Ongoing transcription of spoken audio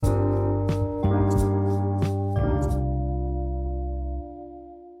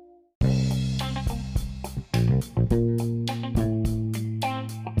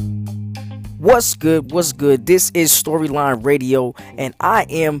What's good? What's good? This is Storyline Radio, and I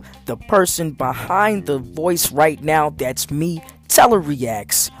am the person behind the voice right now. That's me,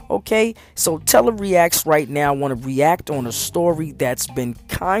 Telereacts. Okay, so Telereacts right now want to react on a story that's been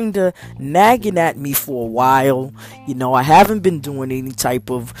kinda nagging at me for a while. I haven't been doing any type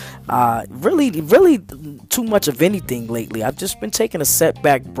of really too much of anything lately. I've just been taking a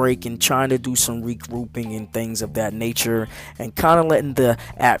setback break and trying to do some regrouping and things of that nature, and kind of letting the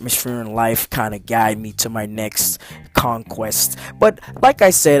atmosphere in life kind of guide me to my next conquest. But like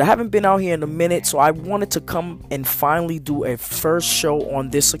I said, I haven't been out here in a minute, so I wanted to come and finally do a first show on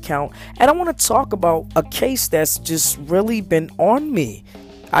this account, and I want to talk about a case that's just really been on me.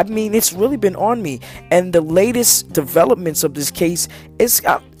 I mean, it's really been on me, and the latest developments of this case is,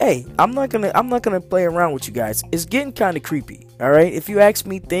 hey, I'm not gonna play around with you guys. It's getting kind of creepy. All right, if you ask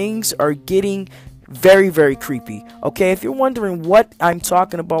me, things are getting very, very creepy. Okay, if you're wondering what I'm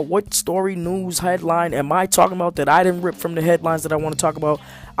talking about, what story, news, headline am I talking about that I didn't rip from the headlines that I want to talk about,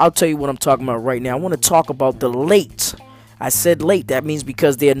 I'll tell you what I'm talking about right now. I want to talk about the late. I said late. That means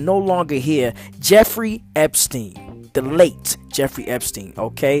because they're no longer here. Jeffrey Epstein. The late Jeffrey Epstein.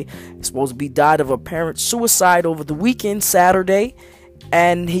 Okay, he's supposed to be died of apparent suicide over the weekend, Saturday,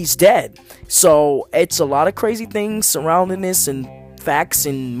 and he's dead. So it's a lot of crazy things surrounding this, and facts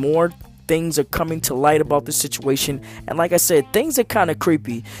and more things are coming to light about the situation. And like I said, things are kind of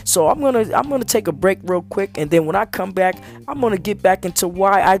creepy. So I'm gonna take a break real quick, and then when I come back, I'm gonna get back into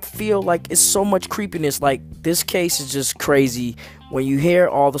why I feel like it's so much creepiness. Like, this case is just crazy when you hear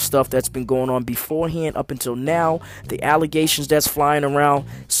all the stuff that's been going on beforehand up until now, the allegations that's flying around.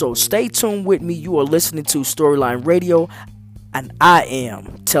 So stay tuned with me. You are listening to Storyline Radio, and I am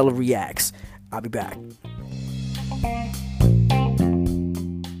Telereacts. I'll be back.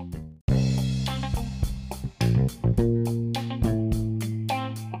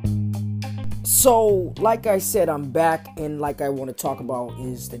 So, like I said, I'm back, and like I want to talk about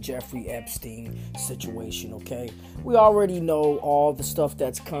is the Jeffrey Epstein situation, okay? We already know all the stuff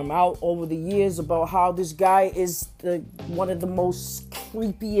that's come out over the years about how this guy is one of the most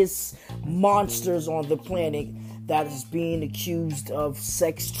creepiest monsters on the planet that is being accused of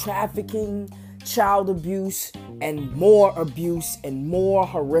sex trafficking, child abuse, and more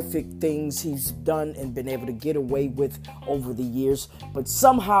horrific things he's done and been able to get away with over the years. But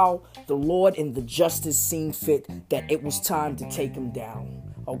somehow the Lord and the justice seen fit that it was time to take him down.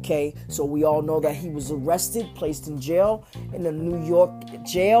 Okay, so we all know that he was arrested, placed in jail, in a New York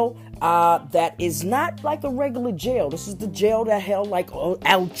jail that is not like a regular jail. This is the jail that held like El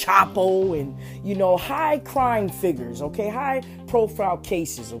Chapo and, high crime figures, okay, high profile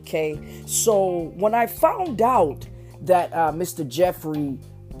cases, okay. So when I found out that Mr. Jeffrey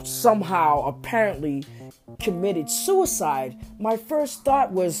somehow apparently committed suicide, my first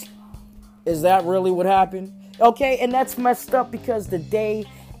thought was, is that really what happened? Okay, and that's messed up, because the day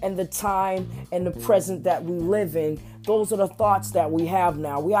and the time and the present that we live in, those are the thoughts that we have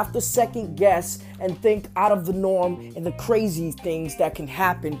now. We have to second guess and think out of the norm and the crazy things that can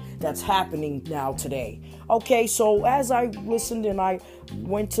happen, that's happening now today. Okay, so as I listened and I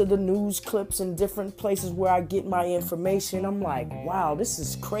went to the news clips and different places where I get my information, I'm like, wow, this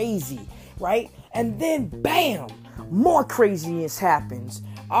is crazy, right? And then, bam, more craziness happens.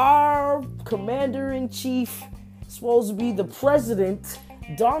 Our commander-in-chief, supposed to be the president,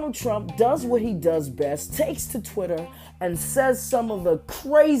 Donald Trump, does what he does best, takes to Twitter and says some of the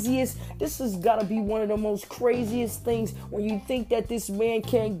craziest. This has got to be one of the most craziest things when you think that this man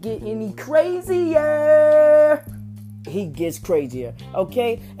can't get any crazier. He gets crazier,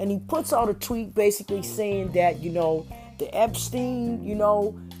 okay? And he puts out a tweet basically saying that, the Epstein,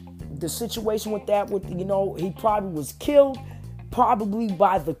 the situation with that, he probably was killed, probably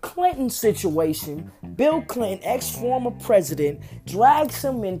by the Clinton situation. Bill Clinton, ex-former president, drags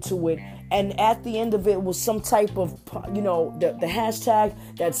him into it, and at the end of it was some type of, the hashtag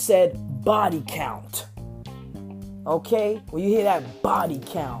that said body count. Okay? When you hear that body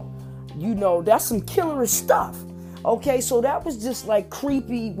count, that's some killerish stuff. Okay, so that was just like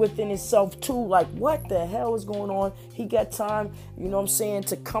creepy within itself too. Like, what the hell is going on? He got time,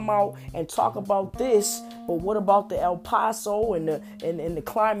 to come out and talk about this. But what about the El Paso and the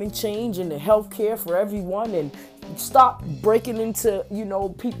climate change and the healthcare for everyone, and stop breaking into,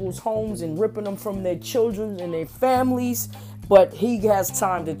 people's homes and ripping them from their children and their families. But he has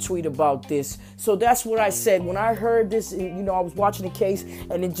time to tweet about this. So that's what I said. When I heard this, I was watching the case,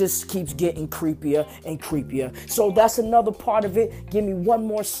 and it just keeps getting creepier and creepier. So that's another part of it. Give me one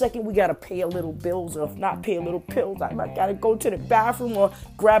more second. We got to pay a little bills, or if not pay a little pills, I might got to go to the bathroom or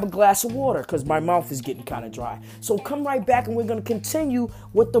grab a glass of water because my mouth is getting kind of dry. So come right back, and we're going to continue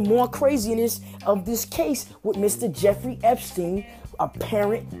with the more craziness of this case with Mr. Jeffrey Epstein,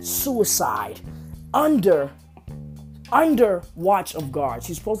 apparent suicide under watch of guards.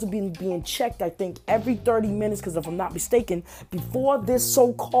 He's supposed to be being checked, I think, every 30 minutes, because if I'm not mistaken, before this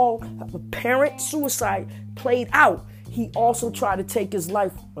so-called apparent suicide played out, he also tried to take his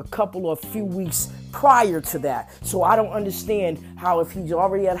life a few weeks prior to that. So I don't understand how, if he's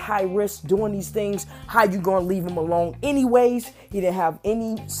already at high risk doing these things, how you gonna leave him alone anyways? He didn't have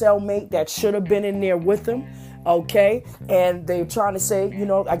any cellmate that should have been in there with him, okay? And they're trying to say,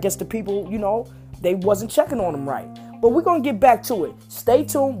 I guess the people, they wasn't checking on him right. But we're going to get back to it. Stay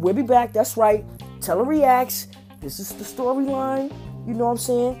tuned. We'll be back. That's right. Teller Reacts. This is the storyline. You know what I'm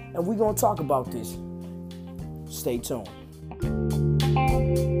saying? And we're going to talk about this. Stay tuned.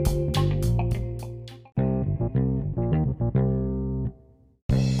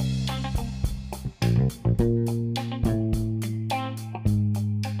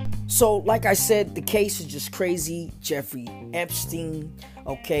 So, like I said, the case is just crazy. Jeffrey Epstein.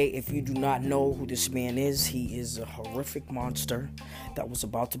 Okay, if you do not know who this man is, he is a horrific monster that was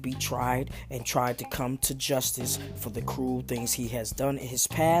about to be tried and tried to come to justice for the cruel things he has done in his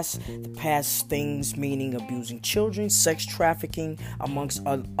past. The past things meaning abusing children, sex trafficking, amongst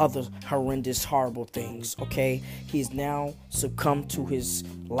other horrendous, horrible things. Okay, he has now succumbed to his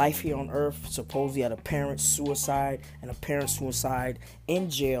life here on earth, supposedly at apparent suicide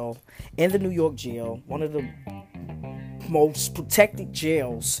in jail, in the New York jail, one of the most protected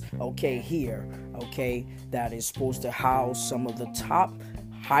jails, here, that is supposed to house some of the top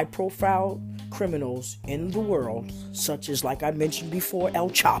high-profile criminals in the world, such as, like I mentioned before, El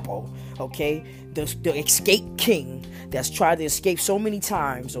Chapo, the escape king that's tried to escape so many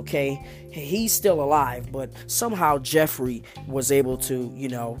times, he's still alive, but somehow Jeffrey was able to,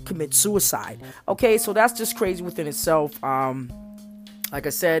 commit suicide, so that's just crazy within itself. Like I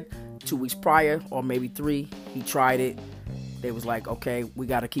said, 2 weeks prior, or maybe 3, he tried it. They was like, okay, we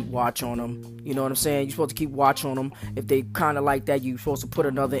got to keep watch on them. You know what I'm saying? You're supposed to keep watch on them. If they kind of like that, you're supposed to put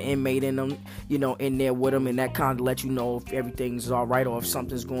another inmate in them, in there with them, and that kind of let you know if everything's all right or if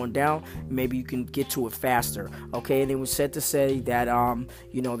something's going down. Maybe you can get to it faster, And it was said to say that,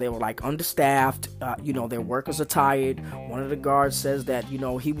 they were like understaffed. Their workers are tired. One of the guards says that,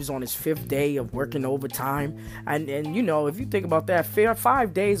 he was on his 5th day of working overtime. And if you think about that,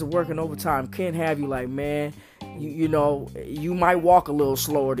 5 days of working overtime can't have you like, man, you might walk a little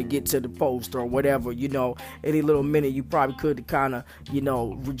slower to get to the post or whatever, any little minute you probably could to kind of,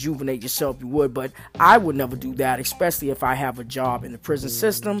 rejuvenate yourself, you would, but I would never do that, especially if I have a job in the prison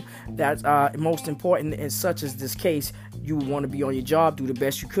system. That's most important, and such as this case, you would want to be on your job, do the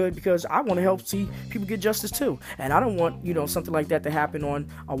best you could, because I want to help see people get justice too, and I don't want, something like that to happen on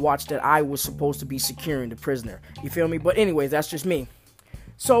a watch that I was supposed to be securing the prisoner, you feel me? But anyways, that's just me.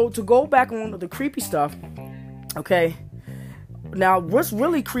 So to go back on the creepy stuff, now what's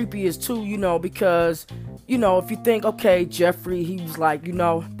really creepy is too, because, if you think, Jeffrey, he was like,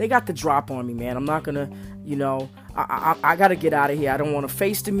 they got the drop on me, man. I'm not gonna, I gotta get out of here. I don't want to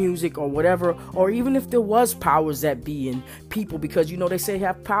face the music or whatever, or even if there was powers that be in people, because, they say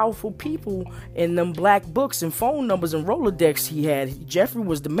have powerful people in them black books and phone numbers and Rolodex. Jeffrey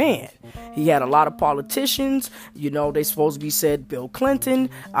was the man. He had a lot of politicians, they supposed to be said Bill Clinton,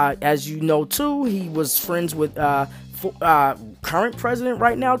 as you know too, he was friends with, current president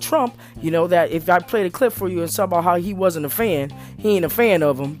right now, Trump. That if I played a clip for you and talk about how he wasn't a fan, he ain't a fan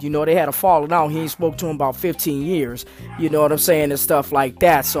of him. They had a falling out. He ain't spoke to him about 15 years. You know what I'm saying? And stuff like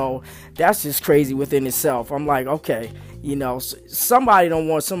that. So that's just crazy within itself. I'm like, somebody don't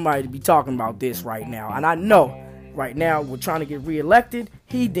want somebody to be talking about this right now. And I know right now we're trying to get reelected.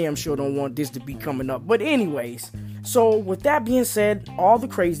 He damn sure don't want this to be coming up. But anyways, so with that being said, all the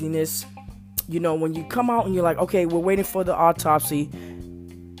craziness, when you come out and you're like, okay, we're waiting for the autopsy,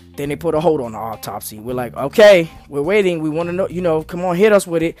 then they put a hold on the autopsy. We're like, okay, we're waiting. We want to know, come on, hit us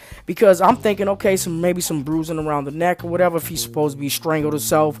with it. Because I'm thinking, okay, maybe some bruising around the neck or whatever, if he's supposed to be strangled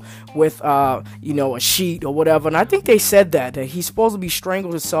himself with, a sheet or whatever. And I think they said that he's supposed to be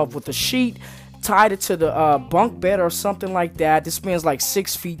strangled himself with a sheet, tied it to the bunk bed or something like that. This man's like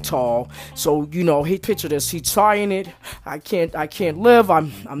 6 feet tall. So, he picture this. He's tying it. I can't live.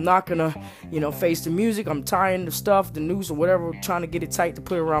 I'm not gonna, face the music. I'm tying the stuff, the noose or whatever, trying to get it tight to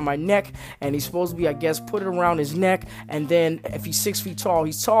put it around my neck. And he's supposed to be, I guess, put it around his neck. And then if he's 6 feet tall,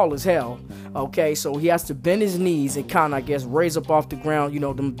 he's tall as hell. Okay, so he has to bend his knees and kind of, I guess, raise up off the ground,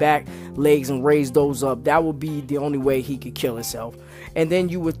 them back legs and raise those up. That would be the only way he could kill himself. And then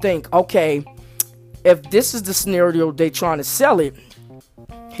you would think, okay, if this is the scenario they trying to sell it,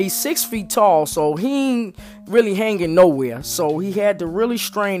 he's 6 feet tall, so he ain't really hanging nowhere. So he had to really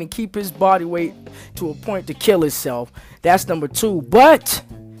strain and keep his body weight to a point to kill himself. That's number 2. But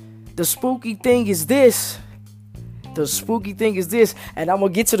the spooky thing is this. And I'm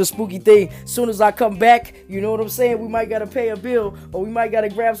going to get to the spooky thing as soon as I come back. You know what I'm saying? We might got to pay a bill or we might got to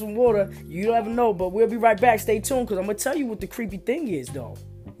grab some water. You don't ever know, but we'll be right back. Stay tuned because I'm going to tell you what the creepy thing is, though.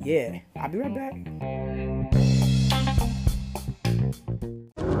 Yeah, I'll be right back.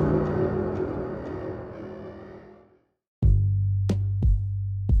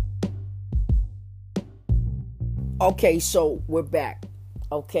 Okay, so we're back.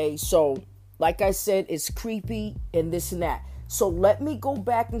 Okay, so like I said, it's creepy and this and that. So let me go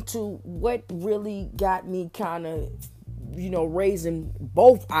back into what really got me kind of, raising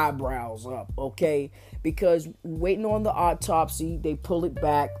both eyebrows up, okay? Because waiting on the autopsy, they pull it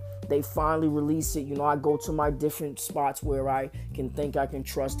back. They finally release it. I go to my different spots where I can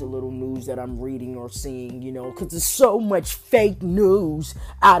trust the little news that I'm reading or seeing, because there's so much fake news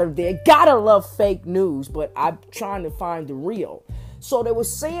out of there. Gotta love fake news, but I'm trying to find the real. So they were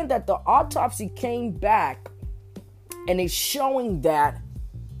saying that the autopsy came back and it's showing that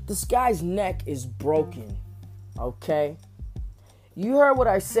this guy's neck is broken. Okay? You heard what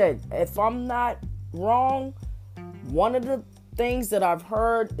I said. If I'm not wrong, one of the things that I've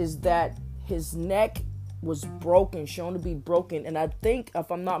heard is that his neck was broken, shown to be broken, and I think,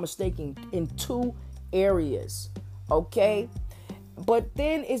 if I'm not mistaken, in 2 areas. Okay? But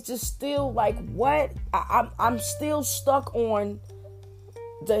then it's just still like, what? I'm still stuck on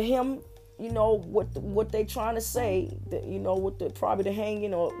him, what they trying to say, with probably the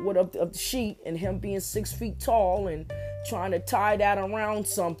hanging or what of the sheet, and him being 6 feet tall and trying to tie that around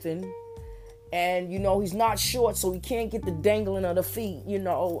something. And, he's not short, so he can't get the dangling of the feet, and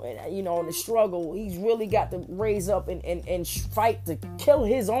the struggle. He's really got to raise up and fight to kill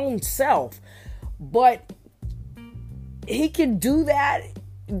his own self. But he can do that.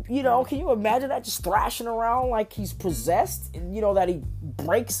 Can you imagine that, just thrashing around like he's possessed? That he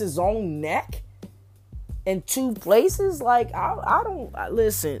breaks his own neck in 2 places? Like, I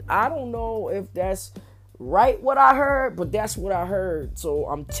don't know if that's right what I heard, but that's what I heard. So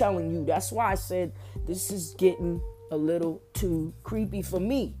I'm telling you, that's why I said this is getting a little too creepy for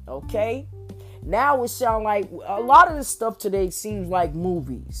me, okay? Now it sounds like a lot of this stuff today seems like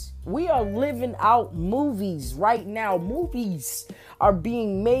movies. We are living out movies right now. Movies are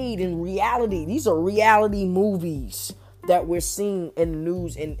being made in reality. These are reality movies that we're seeing in the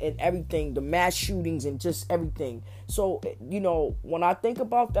news and everything, the mass shootings and just everything. So, when I think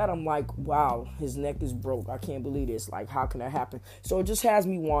about that, I'm like, wow, his neck is broke. I can't believe this. Like, how can that happen? So it just has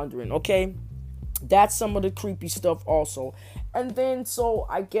me wondering, okay? That's some of the creepy stuff also. And then, so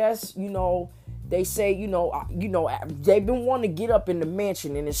I guess, they say, they've been wanting to get up in the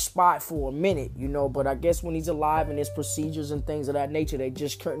mansion in his spot for a minute, but I guess when he's alive and there's procedures and things of that nature, they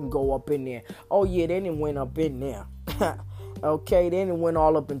just couldn't go up in there. Oh, yeah, they didn't went up in there. Okay, they didn't went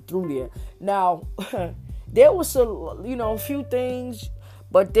all up and through there. Now, there was a few things,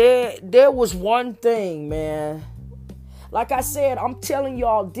 but there was one thing, man. Like I said, I'm telling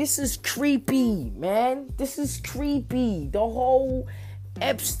y'all, this is creepy, man. This is creepy. The whole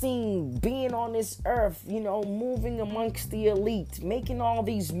Epstein being on this earth, moving amongst the elite, making all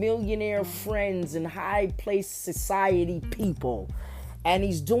these millionaire friends and high place society people. And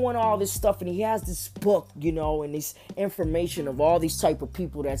he's doing all this stuff, and he has this book, and this information of all these type of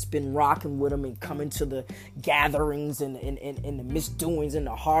people that's been rocking with him and coming to the gatherings and the misdoings and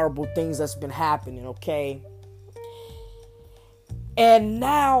the horrible things that's been happening, okay? And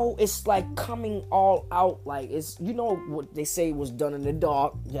now it's like coming all out, like it's, what they say was done in the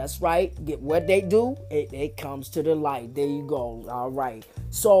dark. That's right. Get what they do, it comes to the light. There you go. All right.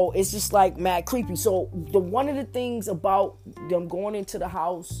 So it's just like mad creepy. So one of the things about them going into the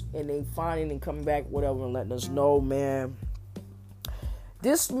house and they finding and coming back, whatever, and letting us know, man,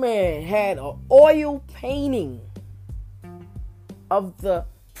 this man had an oil painting of the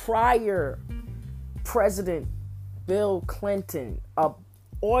prior president, Bill Clinton, a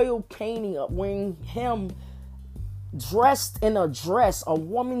oil painting of when him dressed in a dress, a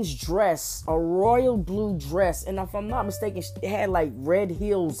woman's dress, a royal blue dress, and if I'm not mistaken, it had like red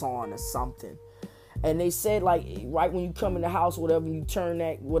heels on or something. And they said, like, right when you come in the house, whatever, you turn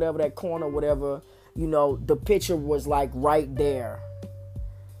that corner, whatever, the picture was like right there.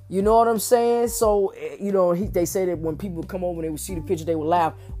 You know what I'm saying? So, they say that when people come over and they would see the picture, they would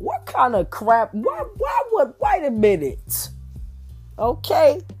laugh. What kind of crap? Wait a minute.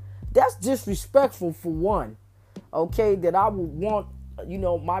 Okay? That's disrespectful for one. Okay? That I would want,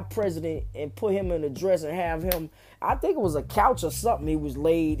 my president and put him in a dress and have him, I think it was a couch or something, he was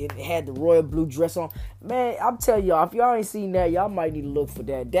laid and had the royal blue dress on. Man, I'm telling y'all, if y'all ain't seen that, y'all might need to look for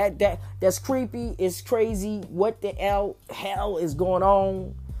that. That's creepy. It's crazy. What the hell is going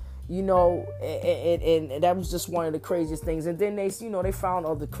on? And that was just one of the craziest things. And then they found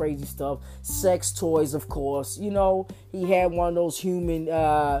other crazy stuff. Sex toys, of course. He had one of those human,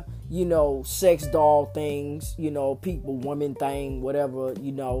 sex doll things, people, women thing, whatever,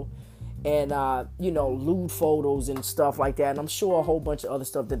 and, lewd photos and stuff like that. And I'm sure a whole bunch of other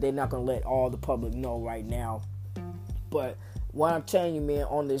stuff that they're not going to let all the public know right now. But what I'm telling you, man,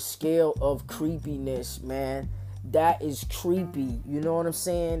 on the scale of creepiness, man, that is creepy. You know what I'm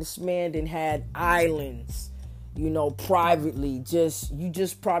saying? This man done had islands, privately. You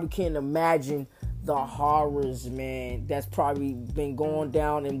just probably can't imagine the horrors, man, that's probably been going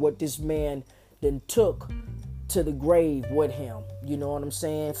down and what this man then took to the grave with him. You know what I'm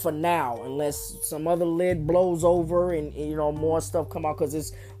saying? For now, unless some other lid blows over and more stuff come out, because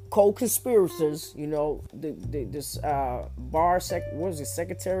it's co-conspirators, this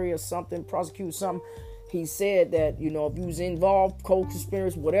secretary or something, prosecutor something. He said that, if you was involved,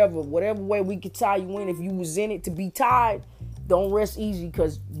 co-conspirators, whatever way we could tie you in, if you was in it to be tied, don't rest easy,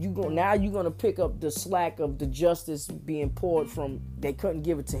 because you're going to pick up the slack of the justice being poured from, they couldn't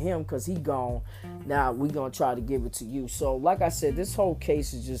give it to him because he gone. Now we're going to try to give it to you. So like I said, this whole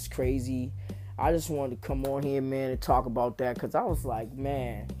case is just crazy. I just wanted to come on here, man, and talk about that, because I was like,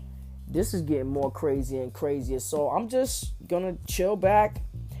 man, this is getting more crazy and crazier. So I'm just going to chill back,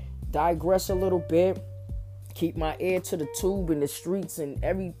 digress a little bit, keep my ear to the tube and the streets and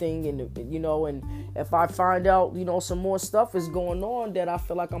everything, and and if I find out some more stuff is going on that I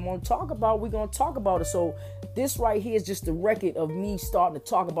feel like I'm gonna talk about, we're gonna talk about it. So this right here is just a record of me starting to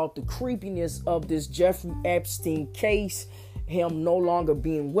talk about the creepiness of this Jeffrey Epstein case, him no longer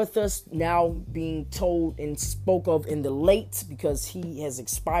being with us, now being told and spoke of in the late, because he has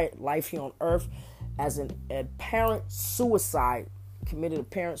expired life here on earth as a parent suicide, committed a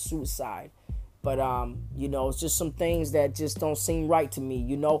parent suicide. But, it's just some things that just don't seem right to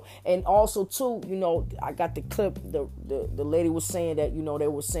me, And also, too, I got the clip. The lady was saying that, they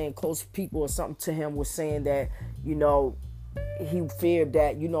were saying close people or something to him was saying that, he feared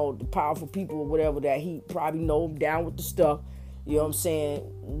that, the powerful people or whatever that he probably know him down with the stuff,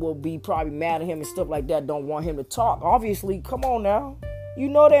 will be probably mad at him and stuff like that, don't want him to talk. Obviously, come on now. They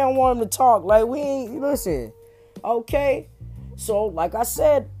don't want him to talk. Like, we ain't, listen, okay? So, like I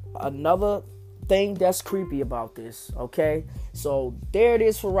said, another thing that's creepy about this, okay? So there it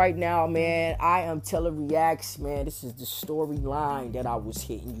is for right now, man. I am TeleReacts, man. This is the storyline that I was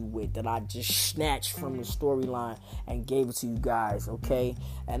hitting you with, that I just snatched from the storyline and gave it to you guys, okay?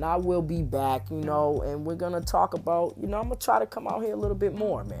 And I will be back, and we're gonna talk about, I'm gonna try to come out here a little bit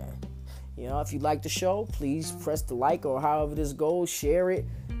more, man. If you like the show, please press the like, or however this goes, share it,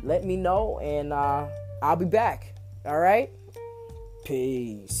 let me know, and I'll be back. All right?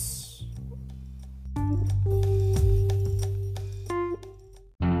 Peace.